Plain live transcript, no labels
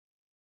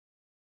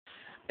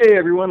Hey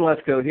everyone,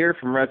 let's go here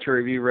from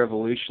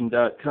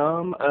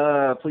RetroReviewRevolution.com.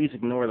 Please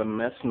ignore the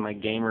mess in my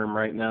game room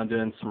right now. I'm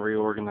doing some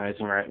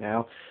reorganizing right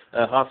now.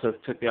 Also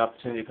took the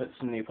opportunity to put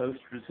some new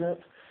posters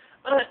up.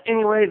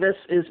 Anyway, this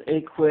is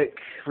a quick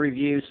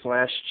review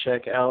slash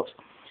checkout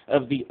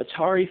of the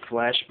Atari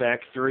Flashback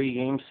 3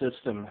 game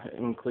system. It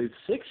includes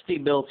 60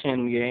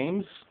 built-in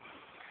games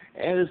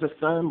and is a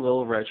fun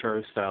little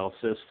retro style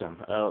system.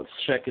 Let's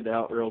check it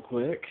out real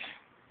quick.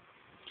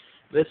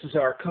 This is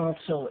our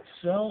console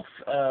itself.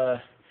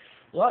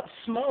 A lot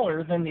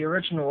smaller than the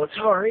original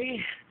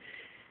Atari.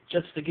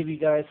 Just to give you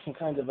guys some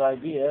kind of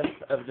idea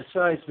of the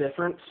size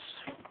difference.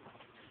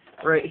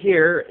 Right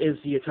here is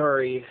the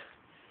Atari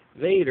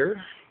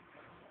Vader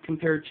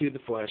compared to the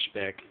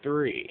Flashback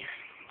 3.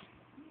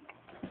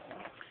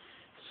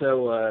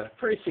 So,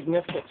 pretty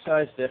significant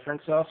size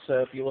difference. Also,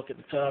 if you look at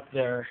the top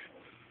there,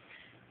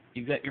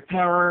 you've got your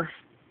power,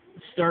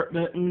 start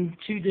button,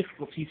 2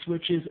 difficulty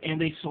switches,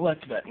 and a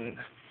select button.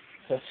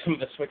 So some of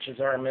the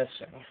switches are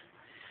missing.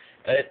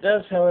 It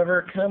does,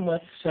 however, come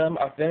with some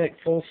authentic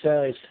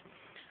full-size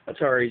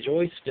Atari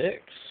joysticks.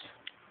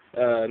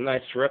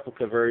 Nice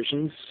replica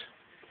versions.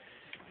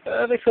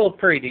 They feel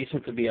pretty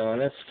decent, to be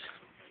honest.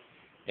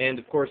 And,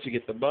 of course, you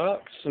get the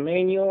box, the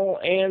manual,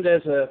 and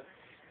as a...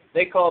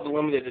 They call it the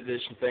limited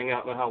edition thing. I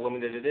don't know how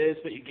limited it is,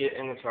 but you get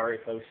an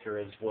Atari poster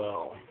as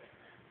well.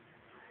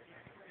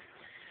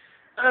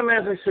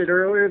 As I said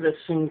earlier, this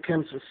thing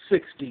comes with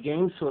 60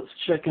 games, so let's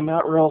check them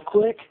out real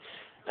quick.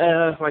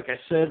 Like I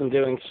said, I'm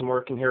doing some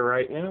work in here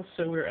right now,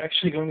 so we're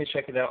actually going to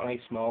check it out on a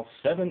small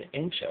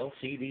 7-inch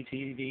LCD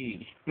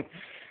TV.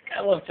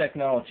 I love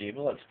technology,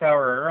 but let's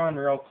power her on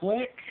real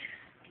quick.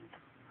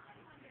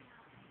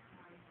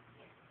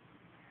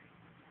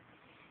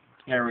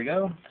 There we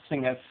go. This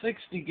thing has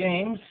 60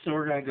 games, so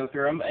we're going to go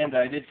through them, and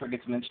I did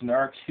forget to mention there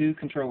are 2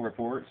 control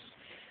reports.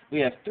 We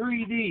have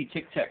 3D,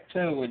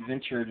 Tic-Tac-Toe,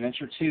 Adventure,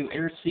 Adventure 2,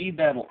 Air Sea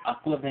Battle,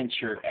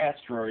 Aquaventure,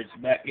 Asteroids,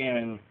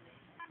 Backgammon,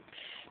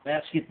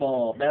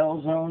 Basketball,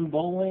 Battlezone,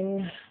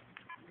 Bowling,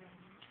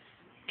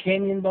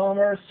 Canyon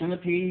Bomber,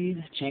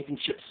 Centipede,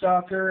 Championship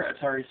Soccer,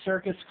 Atari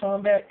Circus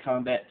Combat,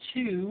 Combat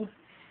 2,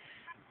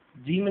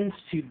 Demons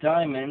to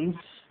Diamonds,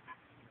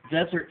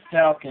 Desert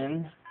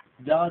Falcon,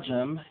 Dodge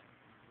 'em,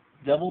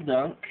 Double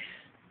Dunk,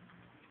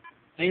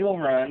 Fatal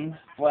Run,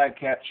 Flag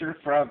Capture,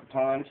 Frog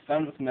Pond,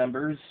 Fun with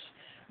Numbers,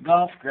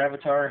 Golf,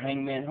 Gravatar,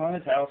 Hangman,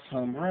 Haunted House,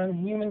 Home Run,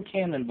 Human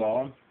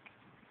Cannonball,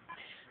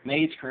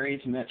 Maze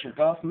Craze, Metro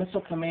Golf, Missile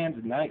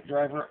Command, Night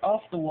Driver,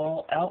 Off the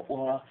Wall,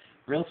 Outlaw,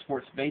 Real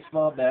Sports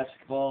Baseball,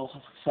 Basketball,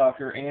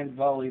 Soccer, and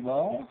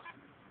Volleyball,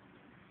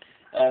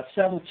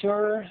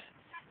 Saboteur,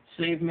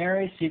 Save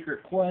Mary,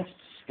 Secret Quest,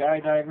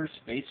 Skydiver,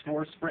 Space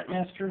Force,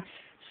 Sprintmaster,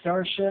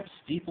 Starship,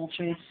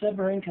 Steeplechase,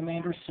 Submarine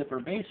Commander,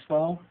 Super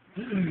Baseball,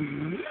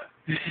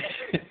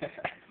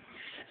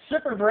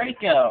 Super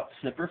Breakout,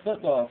 Super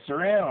Football,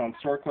 Surround,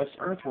 Sword Quest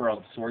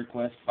Earthworld, Sword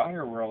Quest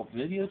Fireworld,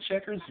 Video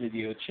Checkers,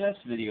 Video Chess,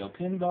 Video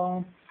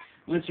Pinball,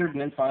 Wizard,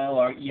 and then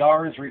final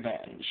Yar's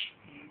Revenge.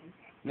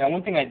 Now,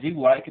 one thing I do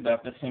like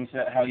about this thing is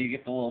that how you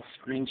get the little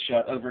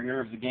screenshot over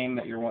here of the game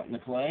that you're wanting to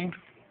play.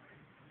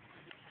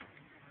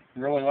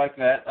 Really like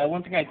that.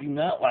 One thing I do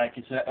not like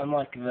is that,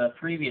 unlike the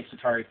previous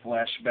Atari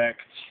Flashback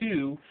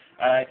 2,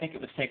 I think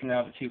it was taken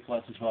out of the 2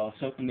 Plus as well. I was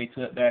hoping they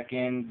put it back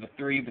in the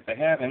 3, but they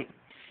haven't.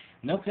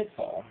 No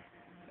Pitfall.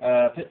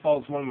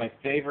 Pitfall is one of my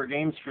favorite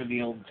games for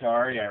the old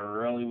Atari. I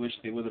really wish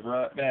they would have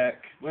brought it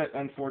back, but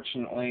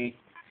unfortunately,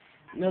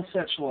 no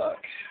such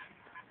luck.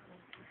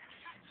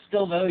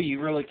 Still, though,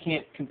 you really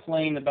can't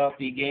complain about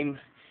the game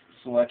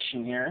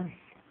selection here.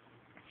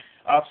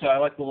 Also, I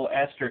like the little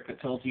asterisk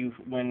that tells you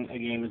when a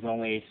game is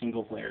only a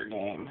single-player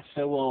game.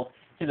 So we'll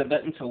hit a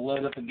button to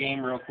load up a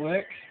game real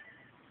quick.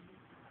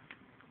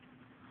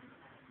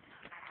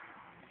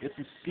 This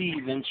is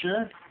Sea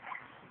Venture.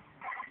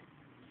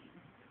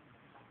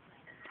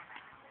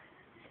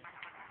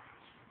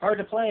 Hard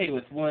to play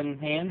with one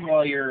hand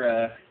while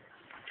you're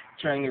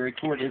trying to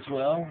record as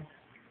well.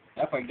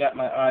 If I got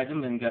my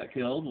item and got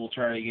killed, we'll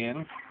try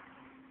again.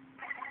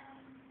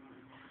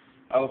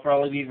 I will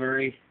probably be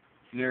very,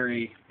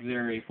 very,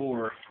 very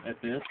poor at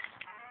this.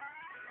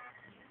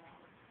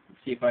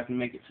 Let's see if I can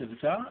make it to the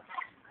top.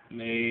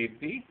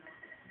 Maybe.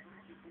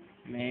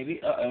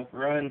 Maybe. Uh-oh.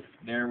 Run.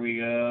 There we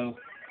go.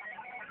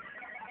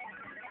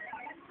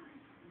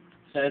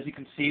 So as you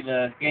can see,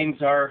 the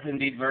games are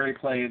indeed very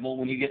playable.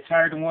 When you get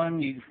tired of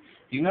one, you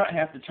do not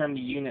have to turn the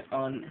unit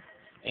on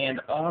and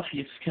off.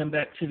 You just come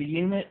back to the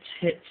unit,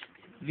 hit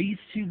these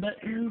 2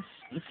 buttons,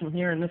 this one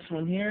here and this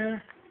one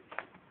here.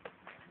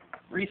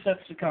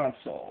 Resets the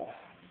console.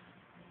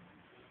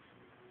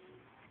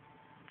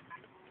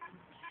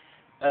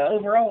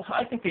 Overall,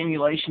 I think the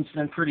emulation's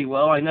done pretty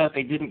well. I know if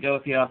they didn't go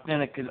with the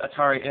authentic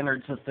Atari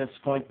innards at this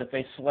point, that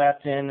they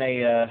slapped in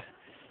a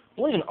I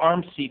believe an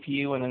ARM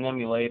CPU and an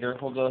emulator.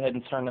 We'll go ahead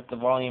and turn up the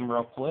volume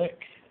real quick.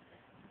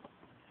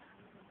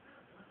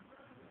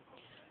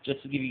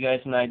 Just to give you guys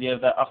an idea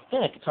of that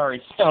authentic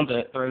Atari sound that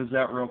it throws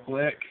out real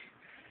quick.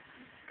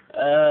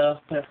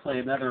 Let's play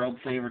another old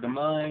favorite of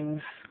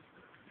mine.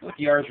 With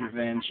Yar's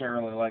Revenge, I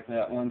really like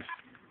that one.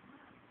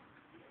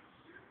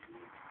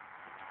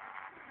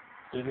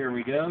 So here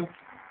we go.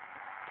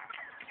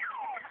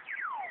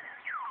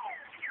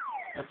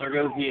 There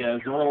goes the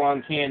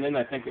Zorlon cannon,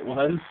 I think it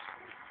was.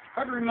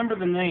 Hard to remember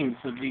the names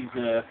of these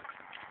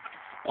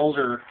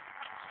older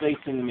space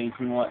enemies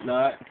and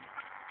whatnot.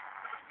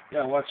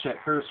 Gotta watch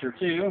that cursor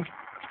too.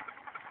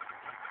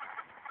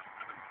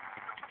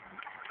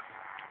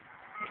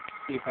 Let's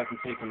see if I can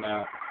take them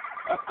out.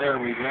 Oh, there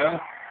we go.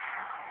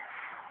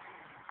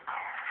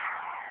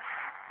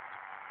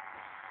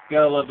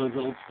 Gotta love those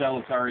little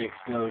Atari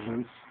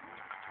explosions.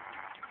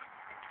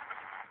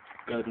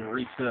 Go ahead and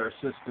reset our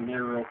system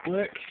here real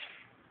quick.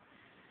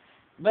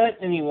 But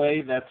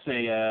anyway, that's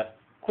a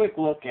quick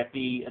look at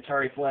the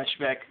Atari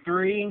Flashback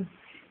 3.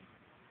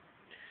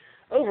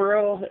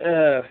 Overall,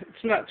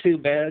 it's not too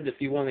bad if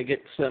you want to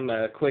get some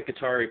quick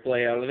Atari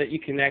play out of it. You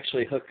can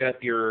actually hook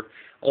up your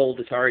old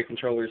Atari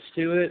controllers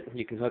to it.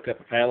 You can hook up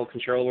a paddle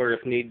controller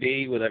if need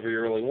be, whatever you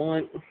really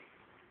want.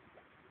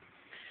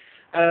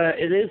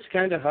 It is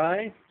kind of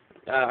high.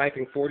 I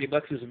think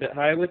 $40 is a bit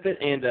high with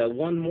it. And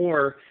one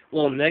more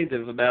little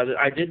negative about it,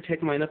 I did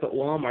pick mine up at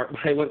Walmart, but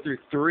I went through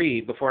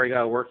 3 before I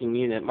got a working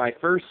unit. My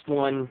first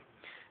one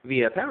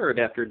via power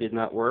adapter did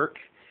not work.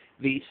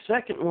 The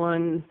second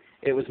one,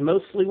 it was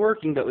mostly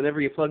working, but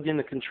whenever you plugged in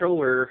the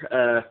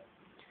controller,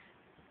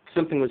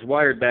 something was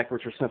wired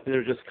backwards or something. It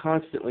would just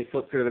constantly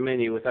flip through the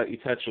menu without you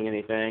touching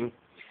anything.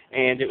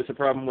 And it was a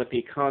problem with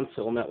the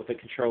console, not with the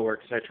controller,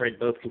 because I tried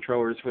both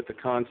controllers with the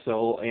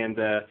console, and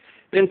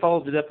then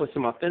followed it up with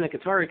some authentic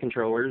Atari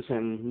controllers,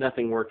 and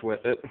nothing worked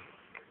with it.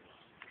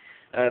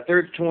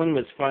 Third one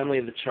was finally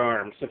the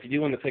charm. So if you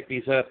do want to pick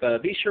these up,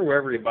 be sure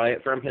wherever you buy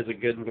it from has a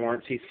good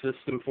warranty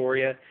system for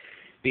you,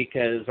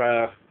 because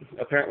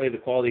apparently the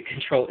quality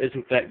control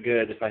isn't that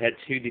good. If I had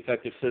 2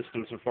 defective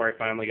systems before I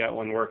finally got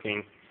one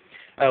working.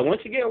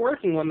 Once you get a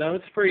working one, though,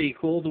 it's pretty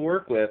cool to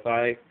work with.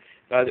 I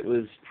thought it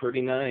was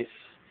pretty nice.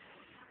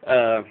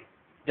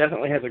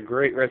 Definitely has a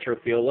great retro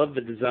feel. Love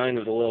the design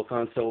of the little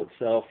console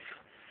itself.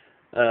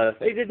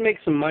 They did make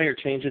some minor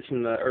changes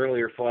from the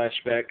earlier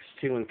Flashbacks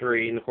 2 and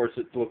 3, and of course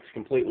it looks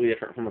completely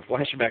different from a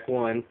Flashback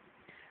 1.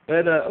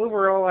 But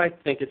overall, I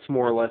think it's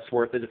more or less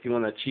worth it if you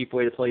want a cheap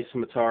way to play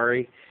some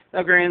Atari.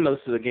 Now, granted,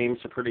 most of the games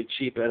are pretty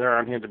cheap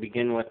around here to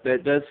begin with, but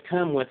it does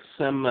come with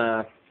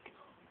some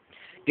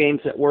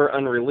games that were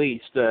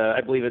unreleased.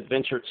 I believe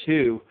Adventure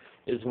 2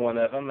 is one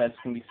of them, as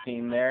can be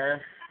seen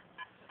there.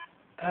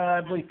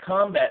 I believe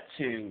Combat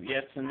 2, yeah,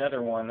 it's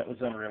another one that was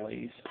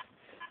unreleased.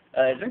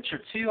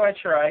 Adventure 2 I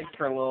tried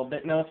for a little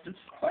bit. No, it's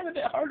quite a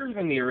bit harder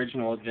than the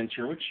original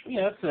Adventure, which, you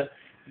know, it's a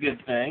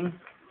good thing.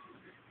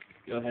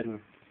 Go ahead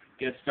and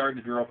get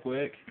started real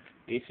quick.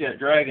 You see that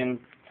dragon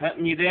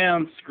hunting you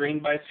down screen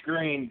by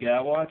screen. You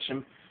gotta watch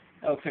him.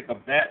 Oh, looks like a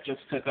bat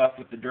just took off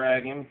with the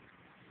dragon.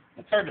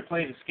 It's hard to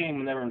play this game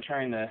whenever I'm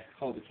trying to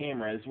hold the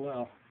camera as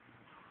well.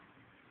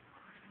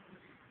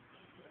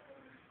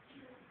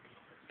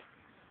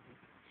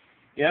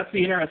 Yeah, that's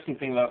the interesting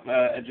thing about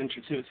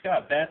Adventure 2. It's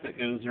got a bat that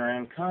goes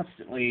around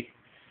constantly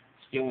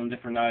stealing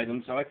different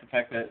items. I like the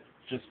fact that it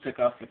just took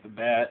off with the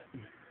bat.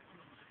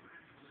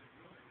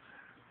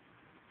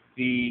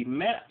 The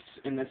maps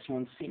in this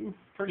one seem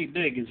pretty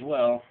big as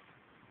well,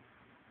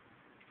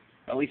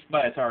 at least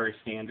by Atari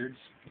standards.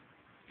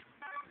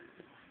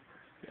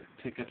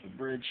 Pick up a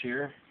bridge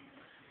here.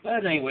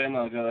 But anyway, I'm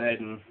going to go ahead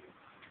and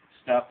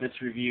stop this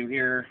review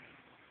here.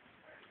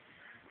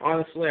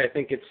 Honestly, I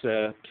think it's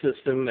a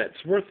system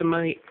that's worth the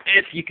money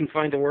if you can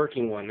find a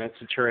working one. That's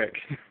the trick.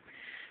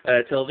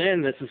 Till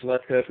then, this is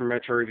Lefko from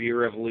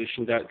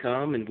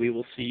RetroReviewRevolution.com, and we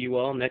will see you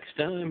all next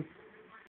time.